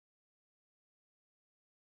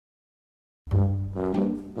So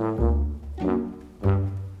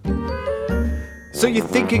you're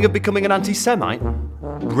thinking of becoming an anti-Semite?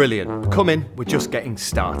 Brilliant. Come in, we're just getting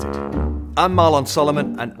started. I'm Marlon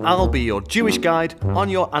Solomon, and I'll be your Jewish guide on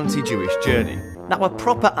your anti-Jewish journey. Now, a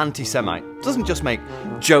proper anti-Semite doesn't just make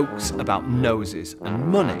jokes about noses and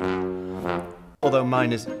money. Although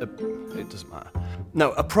mine is... it doesn't matter.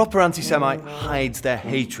 No, a proper anti-Semite hides their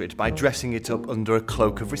hatred by dressing it up under a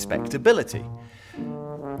cloak of respectability.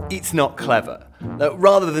 It's not clever. Now,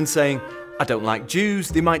 rather than saying, I don't like Jews,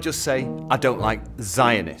 they might just say, I don't like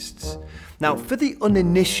Zionists. Now, for the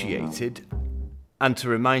uninitiated, and to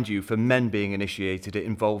remind you, for men being initiated, it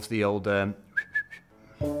involves the old...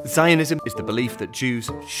 Zionism is the belief that Jews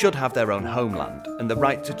should have their own homeland and the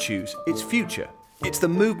right to choose its future. It's the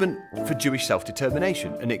movement for Jewish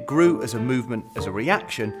self-determination, and it grew as a movement as a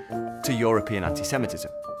reaction to European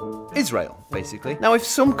anti-Semitism. Israel, basically. Now, if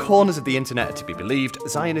some corners of the internet are to be believed,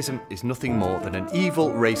 Zionism is nothing more than an evil,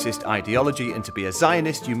 racist ideology, and to be a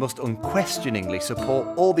Zionist, you must unquestioningly support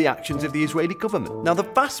all the actions of the Israeli government. Now, the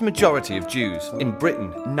vast majority of Jews in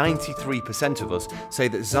Britain, 93% of us, say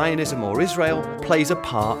that Zionism or Israel plays a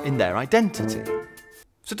part in their identity.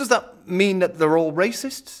 So does that mean that they're all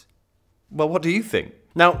racists? Well, what do you think?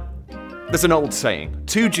 Now, there's an old saying,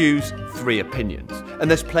 2 Jews, 3 opinions, and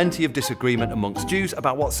there's plenty of disagreement amongst Jews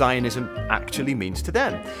about what Zionism actually means to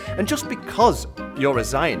them. And just because you're a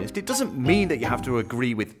Zionist, it doesn't mean that you have to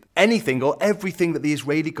agree with anything or everything that the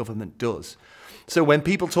Israeli government does. So when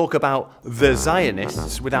people talk about the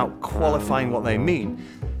Zionists without qualifying what they mean,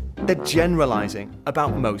 they're generalising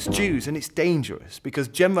about most Jews, and it's dangerous because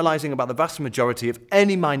generalising about the vast majority of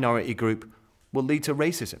any minority group will lead to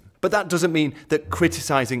racism. But that doesn't mean that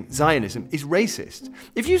criticising Zionism is racist.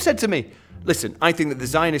 If you said to me, listen, I think that the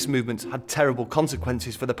Zionist movements had terrible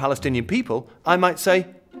consequences for the Palestinian people, I might say,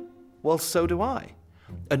 well, so do I.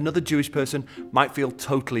 Another Jewish person might feel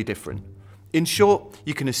totally different. In short,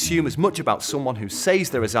 you can assume as much about someone who says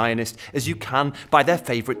they're a Zionist as you can by their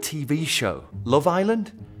favourite TV show. Love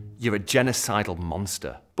Island? You're a genocidal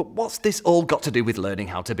monster. But what's this all got to do with learning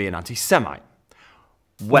how to be an anti-Semite?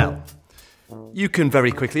 Well, you can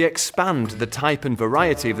very quickly expand the type and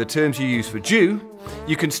variety of the terms you use for Jew.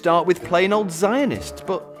 You can start with plain old Zionist,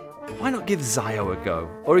 but why not give Zio a go?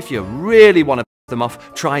 Or if you really want to piss them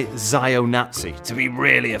off, try Zio-Nazi to be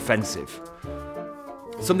really offensive.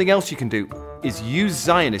 Something else you can do is use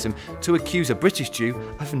Zionism to accuse a British Jew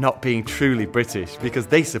of not being truly British because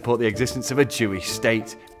they support the existence of a Jewish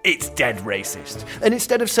state. It's dead racist. And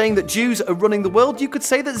instead of saying that Jews are running the world, you could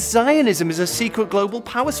say that Zionism is a secret global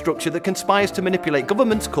power structure that conspires to manipulate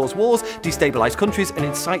governments, cause wars, destabilise countries, and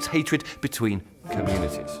incites hatred between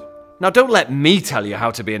communities. Now, don't let me tell you how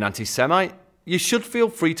to be an anti-Semite. You should feel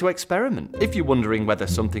free to experiment. If you're wondering whether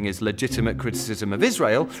something is legitimate criticism of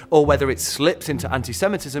Israel or whether it slips into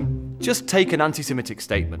anti-Semitism, just take an anti-Semitic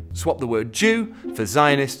statement. Swap the word Jew for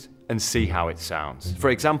Zionist and see how it sounds.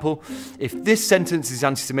 For example, if this sentence is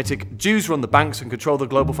anti-Semitic, Jews run the banks and control the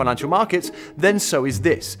global financial markets, then so is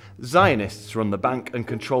this. Zionists run the bank and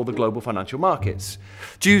control the global financial markets.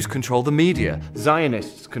 Jews control the media.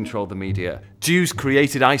 Zionists control the media. Jews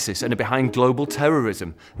created ISIS and are behind global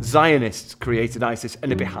terrorism. Zionists created ISIS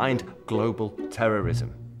and are behind global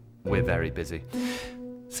terrorism. We're very busy.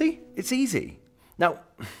 See, it's easy. Now,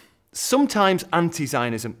 sometimes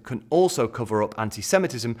anti-Zionism can also cover up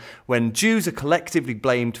anti-Semitism when Jews are collectively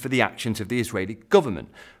blamed for the actions of the Israeli government,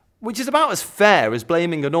 which is about as fair as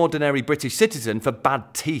blaming an ordinary British citizen for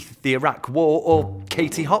bad teeth, the Iraq War, or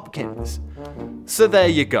Katie Hopkins. So there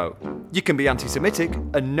you go. You can be anti-Semitic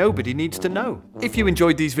and nobody needs to know. If you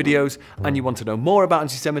enjoyed these videos and you want to know more about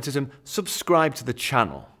anti-Semitism, subscribe to the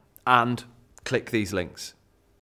channel and click these links.